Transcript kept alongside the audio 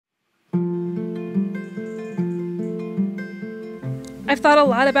I've thought a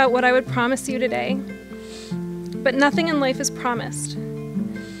lot about what I would promise you today, but nothing in life is promised.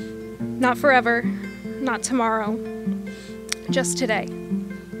 Not forever, not tomorrow, just today.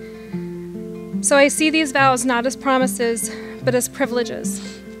 So I see these vows not as promises, but as privileges.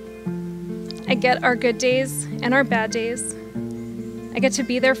 I get our good days and our bad days. I get to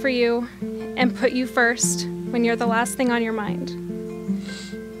be there for you and put you first when you're the last thing on your mind.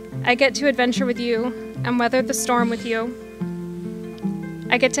 I get to adventure with you and weather the storm with you.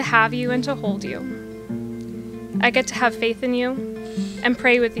 I get to have you and to hold you. I get to have faith in you and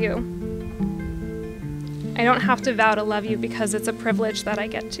pray with you. I don't have to vow to love you because it's a privilege that I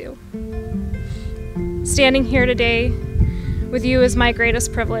get to. Standing here today with you is my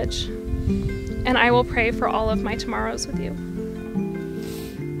greatest privilege, and I will pray for all of my tomorrows with you.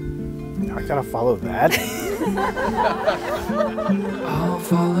 I gotta follow that. I'll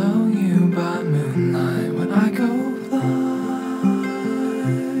follow you by moonlight when I go blind.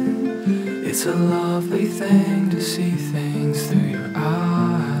 It's a lovely thing to see things through your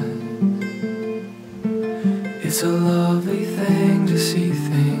eyes. It's a lovely thing to see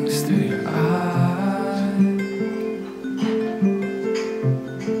things through your eyes.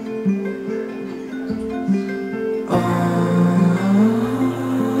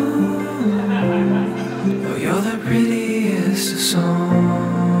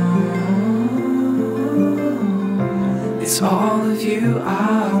 It's all of you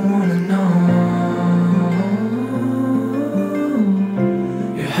I wanna know.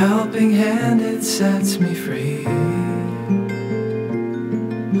 Your helping hand, it sets me free.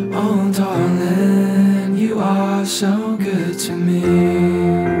 Oh darling, you are so good to me.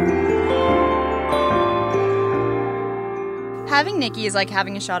 Having Nikki is like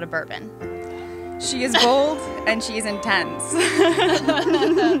having a shot of bourbon. She is bold and she is intense.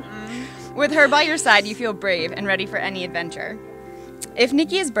 With her by your side, you feel brave and ready for any adventure. If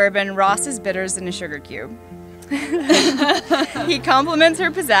Nikki is bourbon, Ross is bitters in a sugar cube. He compliments her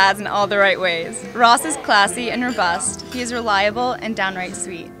pizzazz in all the right ways. Ross is classy and robust. He is reliable and downright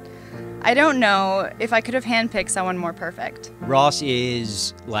sweet. I don't know if I could have handpicked someone more perfect. Ross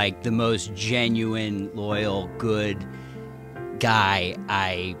is like the most genuine, loyal, good guy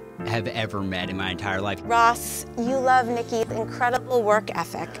I have ever met in my entire life. Ross, you love Nikki's incredible work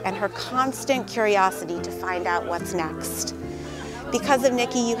ethic and her constant curiosity to find out what's next. Because of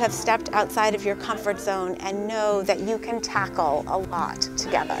Nikki, you have stepped outside of your comfort zone and know that you can tackle a lot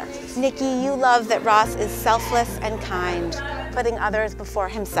together. Nikki, you love that Ross is selfless and kind, putting others before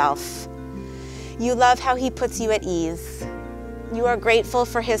himself. You love how he puts you at ease. You are grateful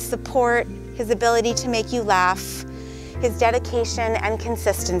for his support, his ability to make you laugh, his dedication and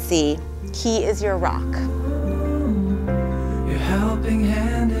consistency. He is your rock. Your helping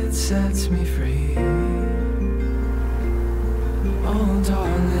hand, it sets me free. Oh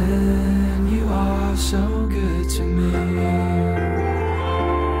darling, you are so good to me.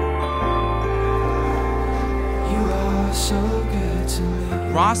 You are so good to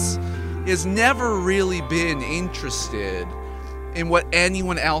me. Ross has never really been interested in what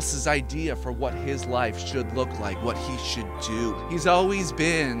anyone else's idea for what his life should look like, what he should do. He's always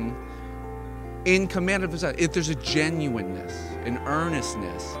been in command of his life. If there's a genuineness, an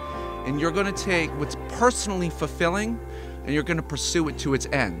earnestness, and you're gonna take what's personally fulfilling and you're gonna pursue it to its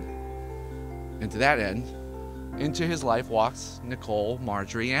end. And to that end, into his life walks Nicole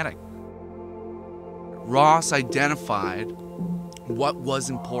Marjorie Annick. Ross identified what was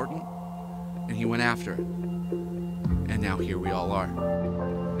important and he went after it. And now here we all are.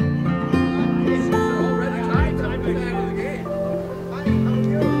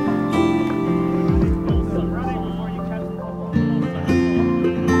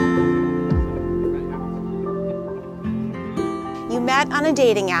 You met on a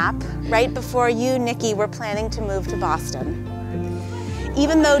dating app right before you, Nikki, were planning to move to Boston.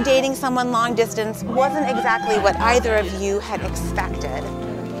 Even though dating someone long distance wasn't exactly what either of you had expected,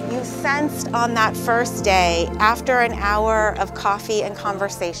 you sensed on that first day, after an hour of coffee and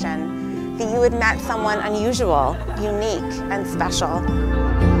conversation, that you had met someone unusual, unique, and special.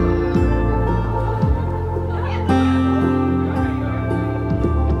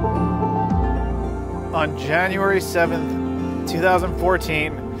 On January 7th,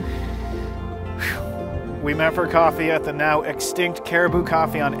 2014, we met for coffee at the now extinct Caribou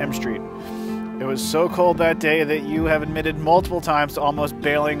Coffee on M Street. It was so cold that day that you have admitted multiple times to almost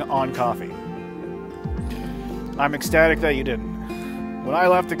bailing on coffee. I'm ecstatic that you didn't. When I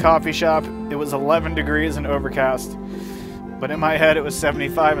left the coffee shop, it was 11 degrees and overcast, but in my head it was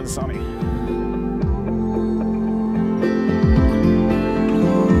 75 and sunny.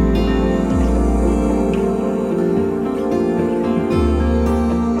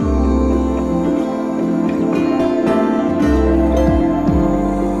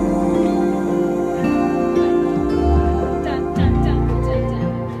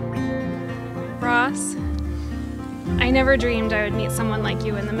 never dreamed I would meet someone like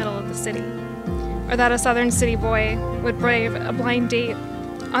you in the middle of the city, or that a southern city boy would brave a blind date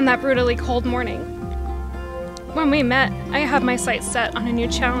on that brutally cold morning. When we met, I had my sights set on a new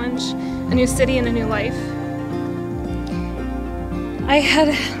challenge, a new city, and a new life. I had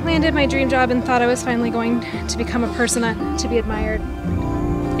landed my dream job and thought I was finally going to become a person to be admired.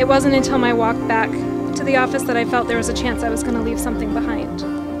 It wasn't until my walk back to the office that I felt there was a chance I was going to leave something behind.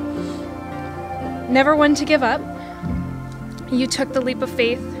 Never one to give up, you took the leap of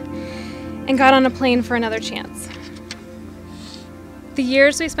faith and got on a plane for another chance. The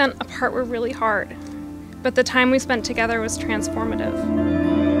years we spent apart were really hard, but the time we spent together was transformative.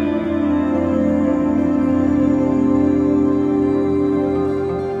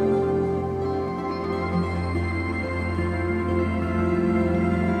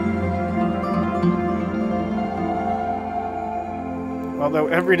 Although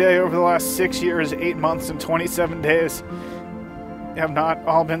every day over the last 6 years, 8 months, and 27 days have not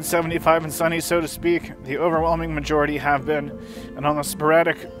all been 75 and sunny, so to speak, the overwhelming majority have been. And on a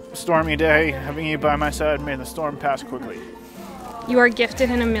sporadic, stormy day, having you by my side made the storm pass quickly. You are gifted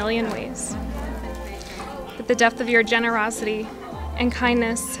in a million ways. But the depth of your generosity and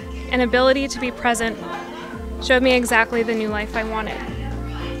kindness and ability to be present showed me exactly the new life I wanted.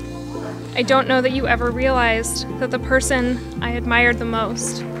 I don't know that you ever realized that the person I admired the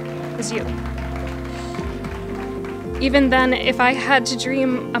most was you. Even then, if I had to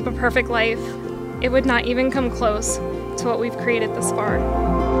dream up a perfect life, it would not even come close to what we've created thus far.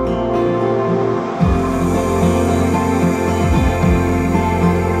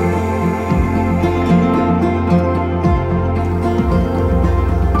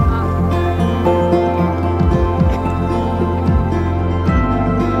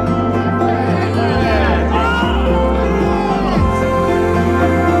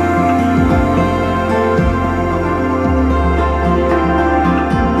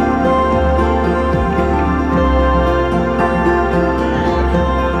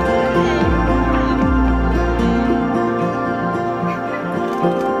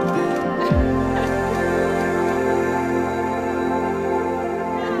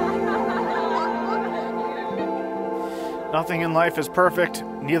 Nothing in life is perfect.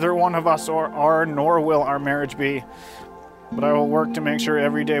 Neither one of us are, nor will our marriage be. But I will work to make sure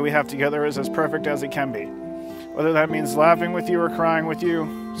every day we have together is as perfect as it can be. Whether that means laughing with you or crying with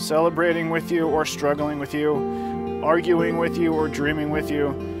you, celebrating with you or struggling with you, arguing with you or dreaming with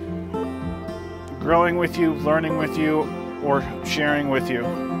you, growing with you, learning with you, or sharing with you.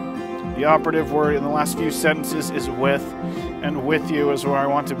 The operative word in the last few sentences is with, and with you is where I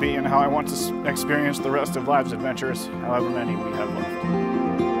want to be and how I want to experience the rest of life's adventures, however many we have left.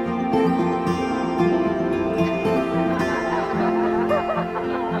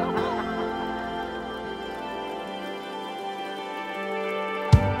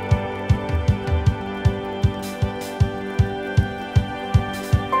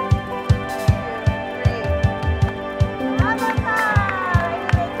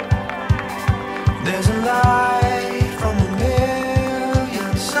 There's a light from a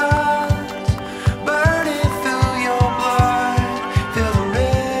million suns burning through your blood. Feel the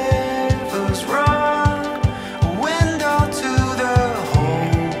river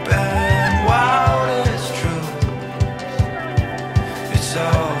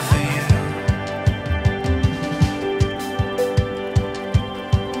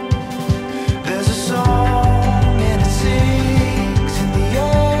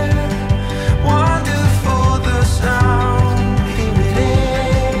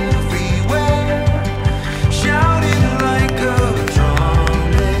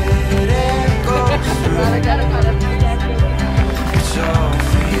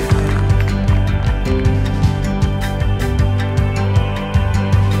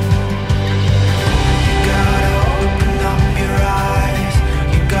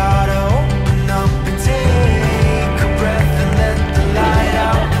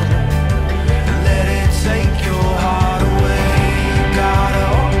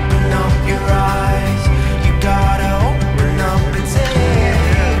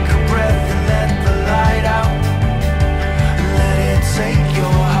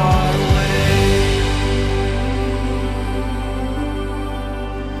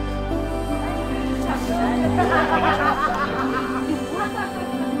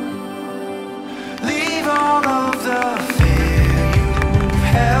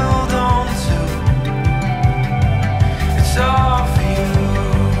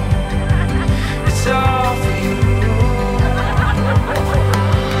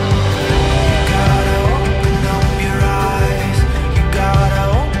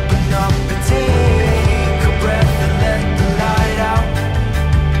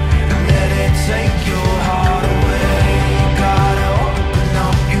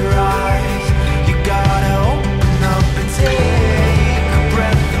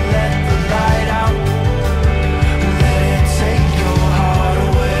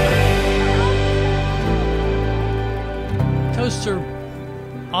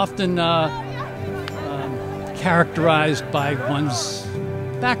often characterized by one's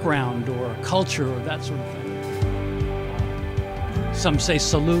background or culture or that sort of thing. Some say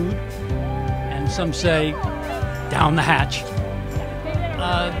salute, and some say down the hatch.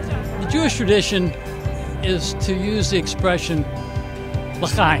 The Jewish tradition is to use the expression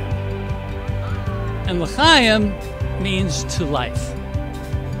l'chaim. And l'chaim means to life.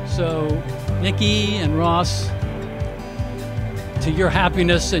 So, Nikki and Ross, to your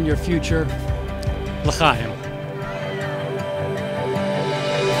happiness and your future, l'chaim.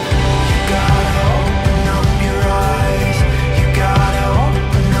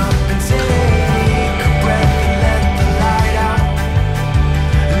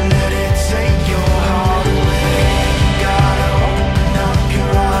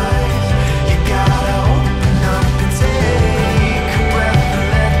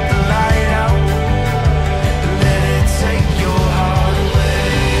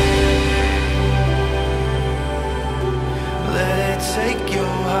 Take your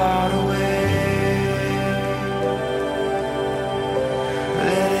heart away.